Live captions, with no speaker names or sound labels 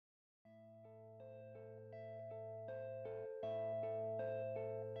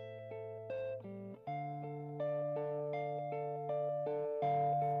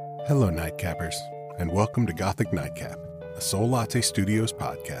Hello, Nightcappers, and welcome to Gothic Nightcap, a Soul Latte Studios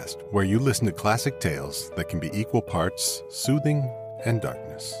podcast where you listen to classic tales that can be equal parts soothing and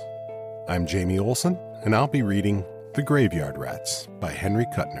darkness. I'm Jamie Olson, and I'll be reading The Graveyard Rats by Henry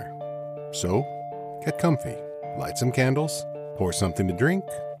Kuttner. So, get comfy, light some candles, pour something to drink,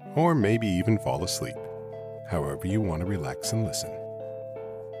 or maybe even fall asleep. However you want to relax and listen.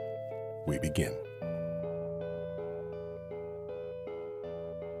 We begin.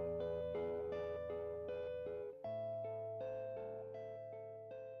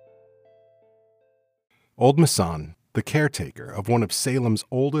 Old Masson, the caretaker of one of Salem's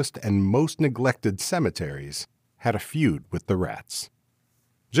oldest and most neglected cemeteries, had a feud with the rats.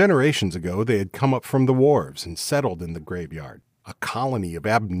 Generations ago, they had come up from the wharves and settled in the graveyard, a colony of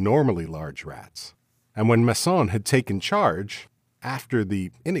abnormally large rats. And when Masson had taken charge, after the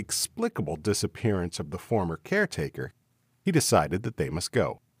inexplicable disappearance of the former caretaker, he decided that they must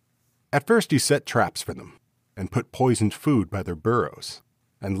go. At first he set traps for them and put poisoned food by their burrows,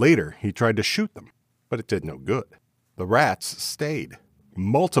 and later he tried to shoot them. But it did no good. The rats stayed,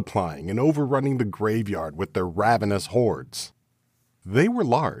 multiplying and overrunning the graveyard with their ravenous hordes. They were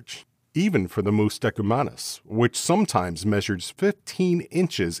large, even for the Mus decumanus, which sometimes measures 15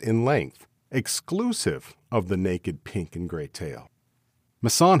 inches in length, exclusive of the naked pink and gray tail.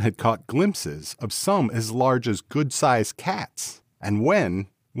 Masson had caught glimpses of some as large as good-sized cats, and when,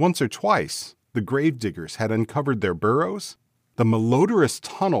 once or twice, the gravediggers had uncovered their burrows, the malodorous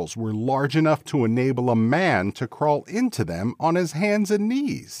tunnels were large enough to enable a man to crawl into them on his hands and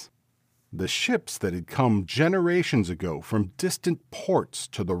knees. The ships that had come generations ago from distant ports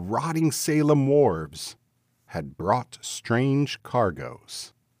to the rotting Salem wharves had brought strange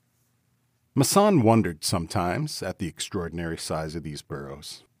cargoes. Masson wondered sometimes at the extraordinary size of these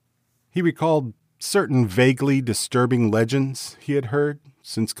burrows. He recalled certain vaguely disturbing legends he had heard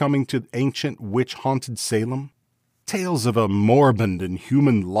since coming to ancient witch-haunted Salem. Tales of a morbid and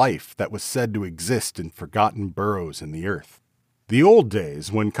human life that was said to exist in forgotten burrows in the earth. The old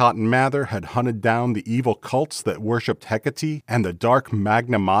days when Cotton Mather had hunted down the evil cults that worshipped Hecate and the dark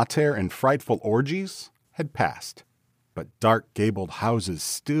Magna Mater in frightful orgies had passed. But dark gabled houses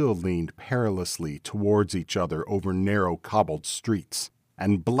still leaned perilously towards each other over narrow cobbled streets,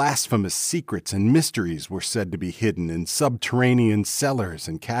 and blasphemous secrets and mysteries were said to be hidden in subterranean cellars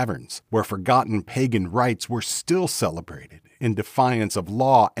and caverns, where forgotten pagan rites were still celebrated in defiance of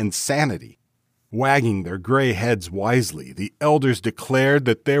law and sanity. Wagging their gray heads wisely, the elders declared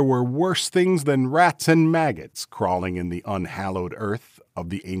that there were worse things than rats and maggots crawling in the unhallowed earth of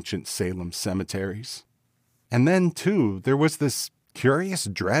the ancient Salem cemeteries. And then, too, there was this curious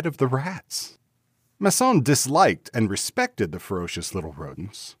dread of the rats. Masson disliked and respected the ferocious little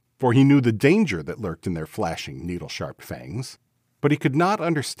rodents, for he knew the danger that lurked in their flashing, needle-sharp fangs, but he could not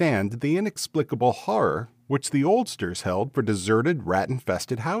understand the inexplicable horror which the oldsters held for deserted,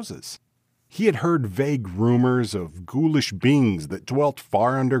 rat-infested houses. He had heard vague rumors of ghoulish beings that dwelt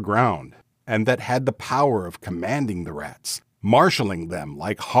far underground, and that had the power of commanding the rats, marshaling them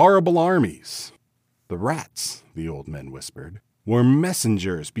like horrible armies. The rats, the old men whispered, were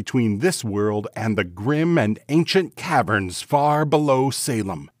messengers between this world and the grim and ancient caverns far below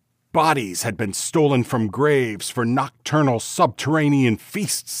Salem. Bodies had been stolen from graves for nocturnal subterranean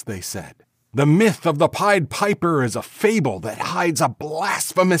feasts, they said. The myth of the Pied Piper is a fable that hides a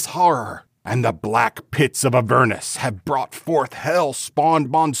blasphemous horror, and the black pits of Avernus have brought forth hell-spawned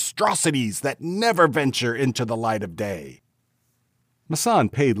monstrosities that never venture into the light of day. Masson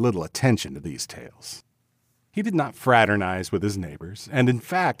paid little attention to these tales. He did not fraternize with his neighbors, and in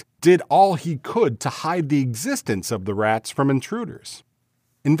fact did all he could to hide the existence of the rats from intruders.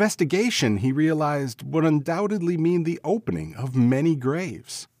 Investigation, he realized, would undoubtedly mean the opening of many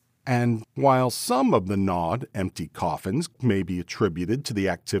graves. And while some of the gnawed, empty coffins may be attributed to the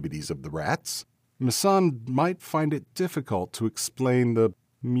activities of the rats, Masson might find it difficult to explain the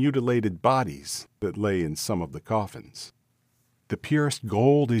mutilated bodies that lay in some of the coffins. The purest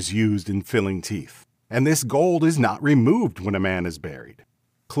gold is used in filling teeth, and this gold is not removed when a man is buried.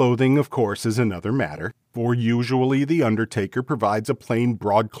 Clothing, of course, is another matter, for usually the undertaker provides a plain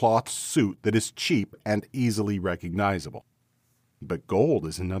broadcloth suit that is cheap and easily recognizable. But gold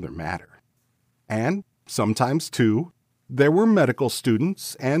is another matter. And sometimes, too, there were medical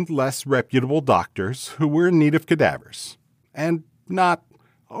students and less reputable doctors who were in need of cadavers, and not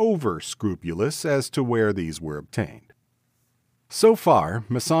over-scrupulous as to where these were obtained. So far,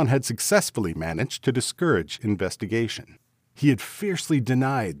 Masson had successfully managed to discourage investigation. He had fiercely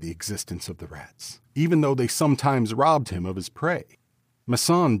denied the existence of the rats, even though they sometimes robbed him of his prey.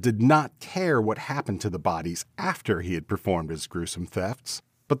 Masson did not care what happened to the bodies after he had performed his gruesome thefts,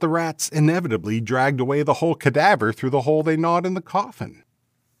 but the rats inevitably dragged away the whole cadaver through the hole they gnawed in the coffin.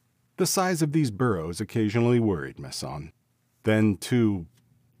 The size of these burrows occasionally worried Masson. Then, too,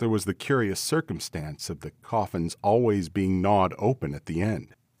 there was the curious circumstance of the coffins always being gnawed open at the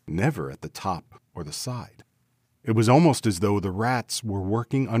end, never at the top or the side. It was almost as though the rats were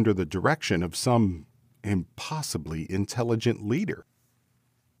working under the direction of some impossibly intelligent leader.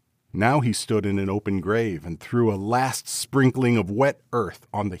 Now he stood in an open grave and threw a last sprinkling of wet earth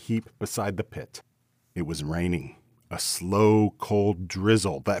on the heap beside the pit. It was raining, a slow, cold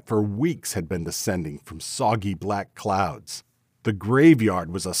drizzle that for weeks had been descending from soggy black clouds. The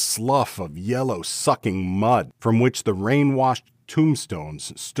graveyard was a slough of yellow, sucking mud from which the rain-washed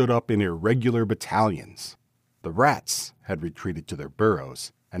tombstones stood up in irregular battalions. The rats had retreated to their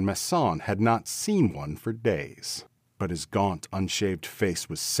burrows, and Masson had not seen one for days. But his gaunt, unshaved face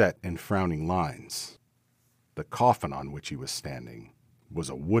was set in frowning lines. The coffin on which he was standing was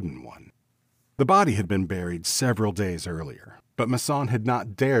a wooden one. The body had been buried several days earlier, but Masson had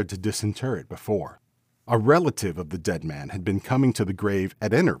not dared to disinter it before. A relative of the dead man had been coming to the grave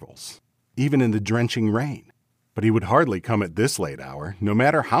at intervals, even in the drenching rain. But he would hardly come at this late hour, no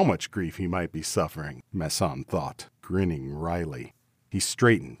matter how much grief he might be suffering, Masson thought, grinning wryly. He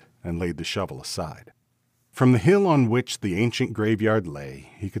straightened and laid the shovel aside. From the hill on which the ancient graveyard lay,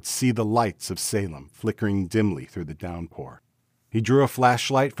 he could see the lights of Salem flickering dimly through the downpour. He drew a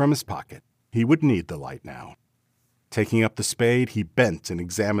flashlight from his pocket. He would need the light now. Taking up the spade, he bent and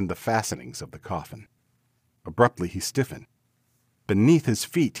examined the fastenings of the coffin. Abruptly, he stiffened. Beneath his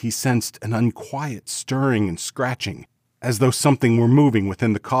feet, he sensed an unquiet stirring and scratching, as though something were moving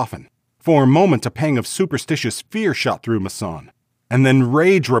within the coffin. For a moment, a pang of superstitious fear shot through Masson, and then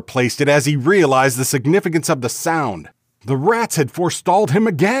rage replaced it as he realized the significance of the sound. The rats had forestalled him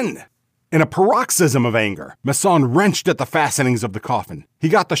again! In a paroxysm of anger, Masson wrenched at the fastenings of the coffin. He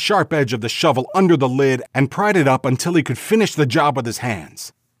got the sharp edge of the shovel under the lid and pried it up until he could finish the job with his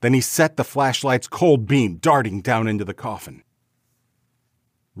hands. Then he set the flashlight's cold beam darting down into the coffin.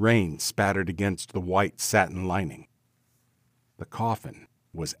 Rain spattered against the white satin lining. The coffin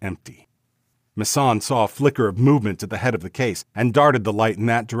was empty. Masson saw a flicker of movement at the head of the case and darted the light in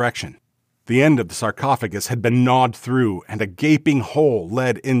that direction. The end of the sarcophagus had been gnawed through, and a gaping hole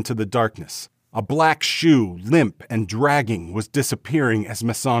led into the darkness. A black shoe, limp and dragging, was disappearing as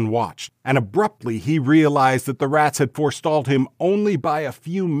Masson watched, and abruptly he realized that the rats had forestalled him only by a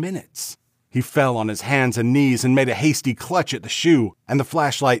few minutes. He fell on his hands and knees and made a hasty clutch at the shoe, and the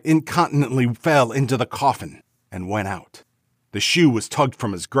flashlight incontinently fell into the coffin and went out. The shoe was tugged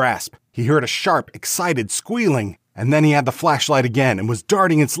from his grasp. He heard a sharp, excited squealing, and then he had the flashlight again and was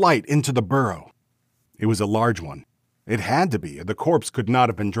darting its light into the burrow. It was a large one. It had to be, or the corpse could not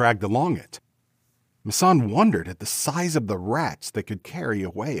have been dragged along it. Masson wondered at the size of the rats that could carry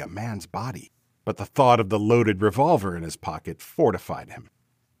away a man's body, but the thought of the loaded revolver in his pocket fortified him.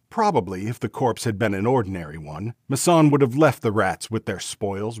 Probably, if the corpse had been an ordinary one, Masson would have left the rats with their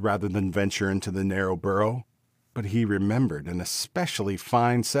spoils rather than venture into the narrow burrow. But he remembered an especially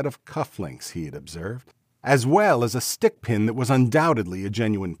fine set of cufflinks he had observed, as well as a stick pin that was undoubtedly a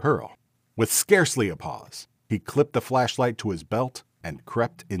genuine pearl. With scarcely a pause, he clipped the flashlight to his belt and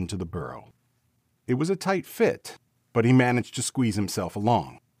crept into the burrow. It was a tight fit, but he managed to squeeze himself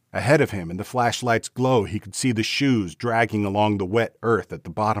along. Ahead of him, in the flashlight's glow, he could see the shoes dragging along the wet earth at the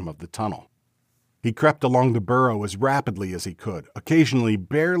bottom of the tunnel. He crept along the burrow as rapidly as he could, occasionally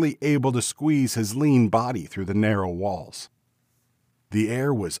barely able to squeeze his lean body through the narrow walls. The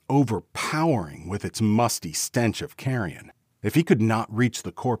air was overpowering with its musty stench of carrion. If he could not reach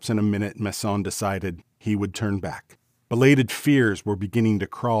the corpse in a minute, Masson decided he would turn back. Belated fears were beginning to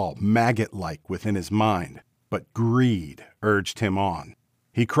crawl, maggot-like, within his mind, but greed urged him on.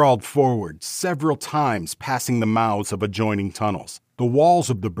 He crawled forward several times, passing the mouths of adjoining tunnels. The walls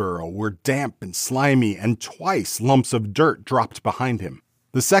of the burrow were damp and slimy, and twice lumps of dirt dropped behind him.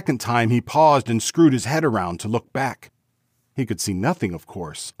 The second time he paused and screwed his head around to look back. He could see nothing, of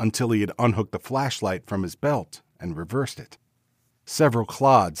course, until he had unhooked the flashlight from his belt and reversed it. Several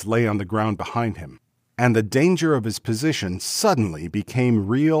clods lay on the ground behind him, and the danger of his position suddenly became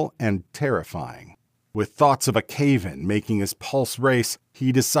real and terrifying. With thoughts of a cave-in making his pulse race,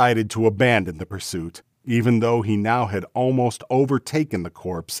 he decided to abandon the pursuit, even though he now had almost overtaken the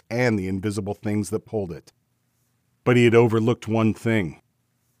corpse and the invisible things that pulled it. But he had overlooked one thing.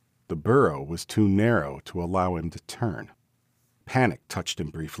 The burrow was too narrow to allow him to turn. Panic touched him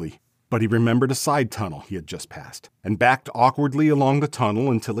briefly, but he remembered a side tunnel he had just passed, and backed awkwardly along the tunnel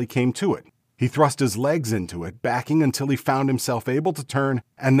until he came to it. He thrust his legs into it, backing until he found himself able to turn,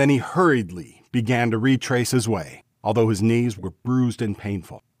 and then he hurriedly began to retrace his way. although his knees were bruised and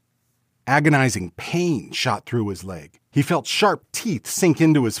painful. Agonizing pain shot through his leg. He felt sharp teeth sink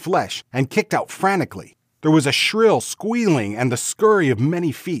into his flesh and kicked out frantically. There was a shrill squealing and the scurry of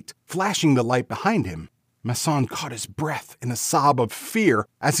many feet. Flashing the light behind him, Masson caught his breath in a sob of fear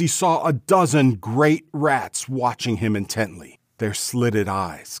as he saw a dozen great rats watching him intently, their slitted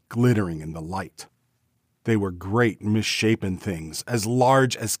eyes glittering in the light. They were great misshapen things, as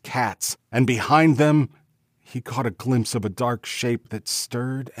large as cats, and behind them he caught a glimpse of a dark shape that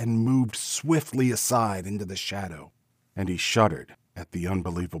stirred and moved swiftly aside into the shadow, and he shuddered at the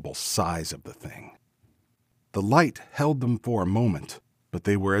unbelievable size of the thing. The light held them for a moment, but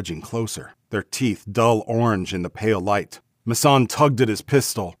they were edging closer, their teeth dull orange in the pale light. Masson tugged at his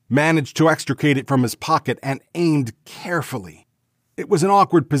pistol, managed to extricate it from his pocket, and aimed carefully. It was an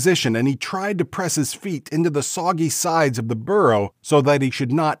awkward position, and he tried to press his feet into the soggy sides of the burrow so that he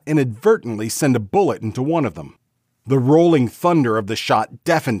should not inadvertently send a bullet into one of them. The rolling thunder of the shot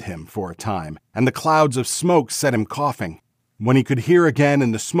deafened him for a time, and the clouds of smoke set him coughing. When he could hear again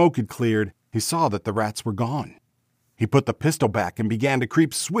and the smoke had cleared, he saw that the rats were gone. He put the pistol back and began to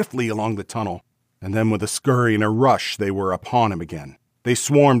creep swiftly along the tunnel, and then with a scurry and a rush they were upon him again. They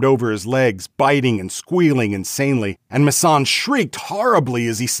swarmed over his legs, biting and squealing insanely, and Masson shrieked horribly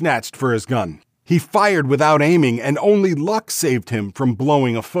as he snatched for his gun. He fired without aiming, and only luck saved him from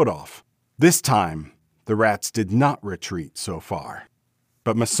blowing a foot off. This time, the rats did not retreat so far.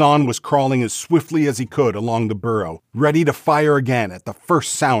 But Masson was crawling as swiftly as he could along the burrow, ready to fire again at the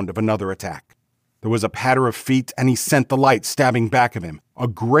first sound of another attack. There was a patter of feet, and he sent the light stabbing back of him. A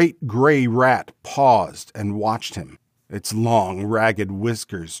great gray rat paused and watched him. Its long, ragged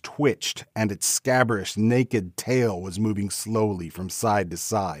whiskers twitched, and its scabrous, naked tail was moving slowly from side to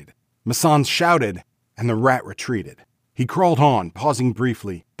side. Masson shouted, and the rat retreated. He crawled on, pausing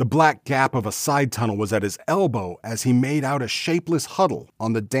briefly. The black gap of a side tunnel was at his elbow as he made out a shapeless huddle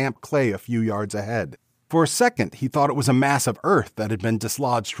on the damp clay a few yards ahead. For a second, he thought it was a mass of earth that had been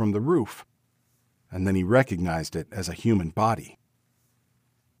dislodged from the roof. And then he recognized it as a human body.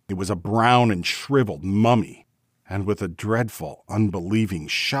 It was a brown and shriveled mummy. And with a dreadful, unbelieving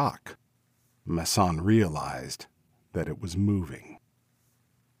shock, Masson realized that it was moving.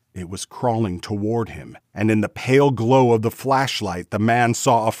 It was crawling toward him, and in the pale glow of the flashlight, the man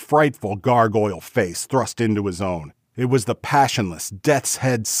saw a frightful gargoyle face thrust into his own. It was the passionless, death's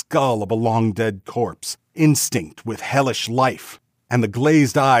head skull of a long-dead corpse, instinct with hellish life, and the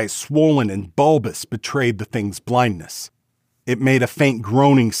glazed eyes, swollen and bulbous, betrayed the thing's blindness. It made a faint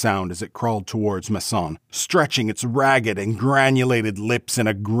groaning sound as it crawled towards Masson, stretching its ragged and granulated lips in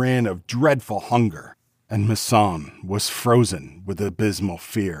a grin of dreadful hunger, and Masson was frozen with abysmal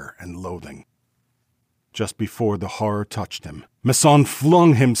fear and loathing. Just before the horror touched him, Masson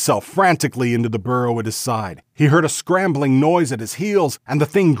flung himself frantically into the burrow at his side. He heard a scrambling noise at his heels, and the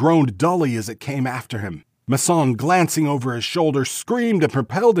thing groaned dully as it came after him. Masson, glancing over his shoulder, screamed and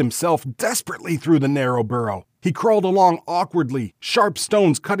propelled himself desperately through the narrow burrow. He crawled along awkwardly, sharp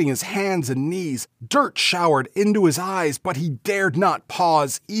stones cutting his hands and knees. Dirt showered into his eyes, but he dared not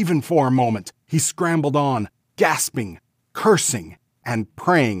pause even for a moment. He scrambled on, gasping, cursing, and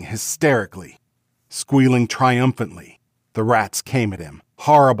praying hysterically. Squealing triumphantly, the rats came at him,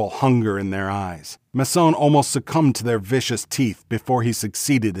 horrible hunger in their eyes. Masson almost succumbed to their vicious teeth before he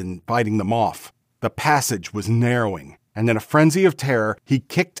succeeded in fighting them off. The passage was narrowing, and in a frenzy of terror, he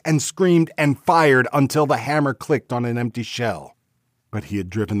kicked and screamed and fired until the hammer clicked on an empty shell. But he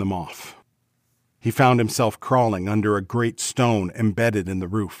had driven them off. He found himself crawling under a great stone embedded in the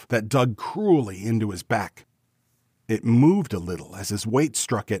roof that dug cruelly into his back. It moved a little as his weight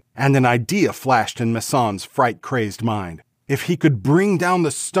struck it, and an idea flashed in Masson's fright-crazed mind. If he could bring down the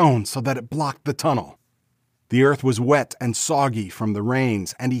stone so that it blocked the tunnel. The earth was wet and soggy from the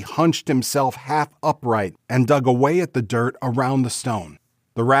rains, and he hunched himself half upright and dug away at the dirt around the stone.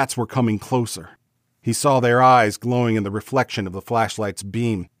 The rats were coming closer. He saw their eyes glowing in the reflection of the flashlight's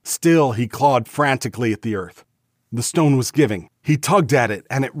beam. Still, he clawed frantically at the earth. The stone was giving. He tugged at it,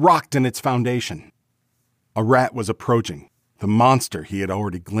 and it rocked in its foundation. A rat was approaching, the monster he had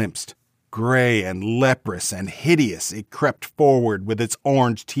already glimpsed. Gray and leprous and hideous, it crept forward with its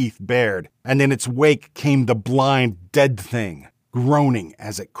orange teeth bared, and in its wake came the blind, dead thing, groaning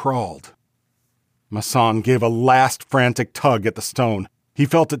as it crawled. Masson gave a last frantic tug at the stone. He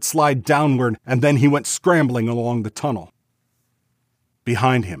felt it slide downward, and then he went scrambling along the tunnel.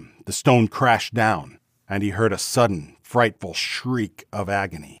 Behind him, the stone crashed down, and he heard a sudden, frightful shriek of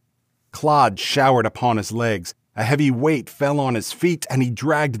agony. Clod showered upon his legs. A heavy weight fell on his feet, and he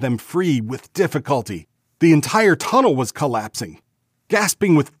dragged them free with difficulty. The entire tunnel was collapsing.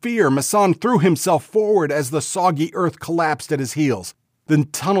 Gasping with fear, Masson threw himself forward as the soggy earth collapsed at his heels. The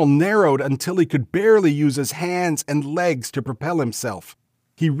tunnel narrowed until he could barely use his hands and legs to propel himself.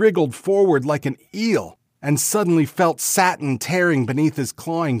 He wriggled forward like an eel and suddenly felt satin tearing beneath his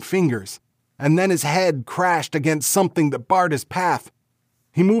clawing fingers. And then his head crashed against something that barred his path.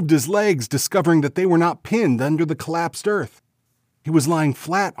 He moved his legs, discovering that they were not pinned under the collapsed earth. He was lying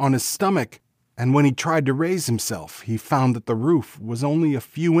flat on his stomach, and when he tried to raise himself, he found that the roof was only a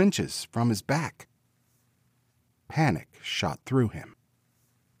few inches from his back. Panic shot through him.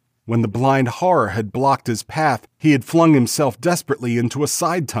 When the blind horror had blocked his path, he had flung himself desperately into a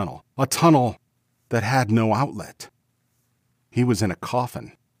side tunnel, a tunnel that had no outlet. He was in a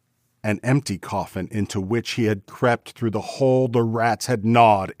coffin, an empty coffin into which he had crept through the hole the rats had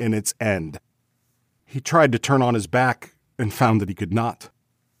gnawed in its end. He tried to turn on his back and found that he could not.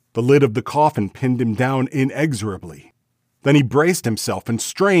 The lid of the coffin pinned him down inexorably. Then he braced himself and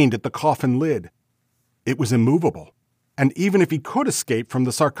strained at the coffin lid. It was immovable. And even if he could escape from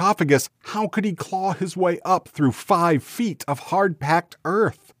the sarcophagus, how could he claw his way up through 5 feet of hard-packed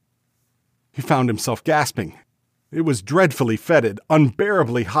earth? He found himself gasping. It was dreadfully fetid,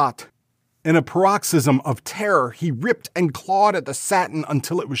 unbearably hot. In a paroxysm of terror, he ripped and clawed at the satin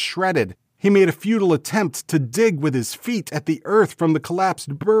until it was shredded. He made a futile attempt to dig with his feet at the earth from the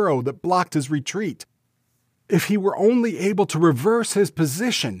collapsed burrow that blocked his retreat. If he were only able to reverse his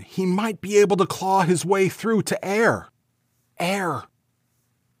position, he might be able to claw his way through to air. Air.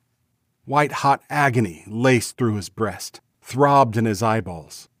 White-hot agony laced through his breast, throbbed in his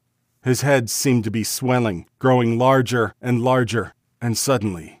eyeballs. His head seemed to be swelling, growing larger, and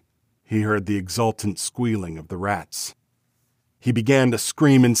suddenly he heard the exultant squealing of the rats. He began to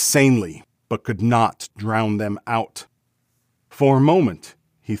scream insanely, but could not drown them out. For a moment,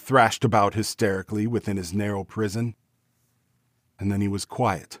 he thrashed about hysterically within his narrow prison, and then he was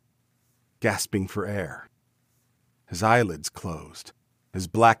quiet, gasping for air. His eyelids closed, his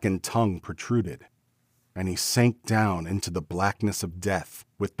blackened tongue protruded, and he sank down into the blackness of death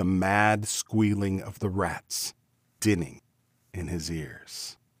with the mad squealing of the rats dinning in his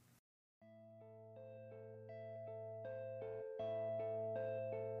ears.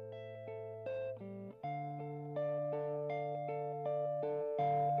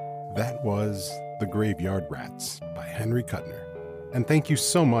 That was The Graveyard Rats by Henry Kuttner, and thank you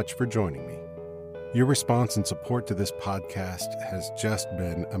so much for joining me. Your response and support to this podcast has just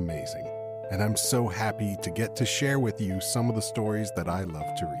been amazing, and I'm so happy to get to share with you some of the stories that I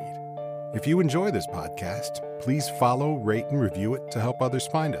love to read. If you enjoy this podcast, please follow, rate, and review it to help others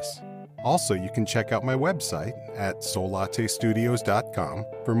find us. Also, you can check out my website at solattestudios.com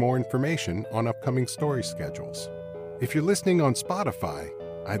for more information on upcoming story schedules. If you're listening on Spotify,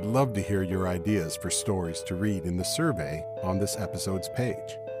 I'd love to hear your ideas for stories to read in the survey on this episode's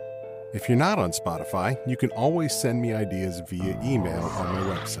page. If you're not on Spotify, you can always send me ideas via email on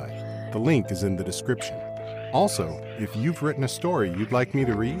my website. The link is in the description. Also, if you've written a story you'd like me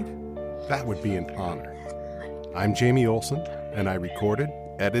to read, that would be an honor. I'm Jamie Olson, and I recorded,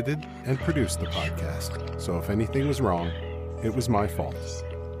 edited, and produced the podcast, so if anything was wrong, it was my fault.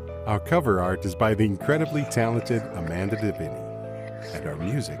 Our cover art is by the incredibly talented Amanda Divini, and our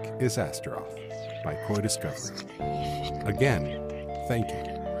music is Astaroth by Koi Discovery. Again, thank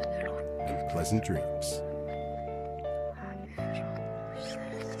you. Pleasant dreams.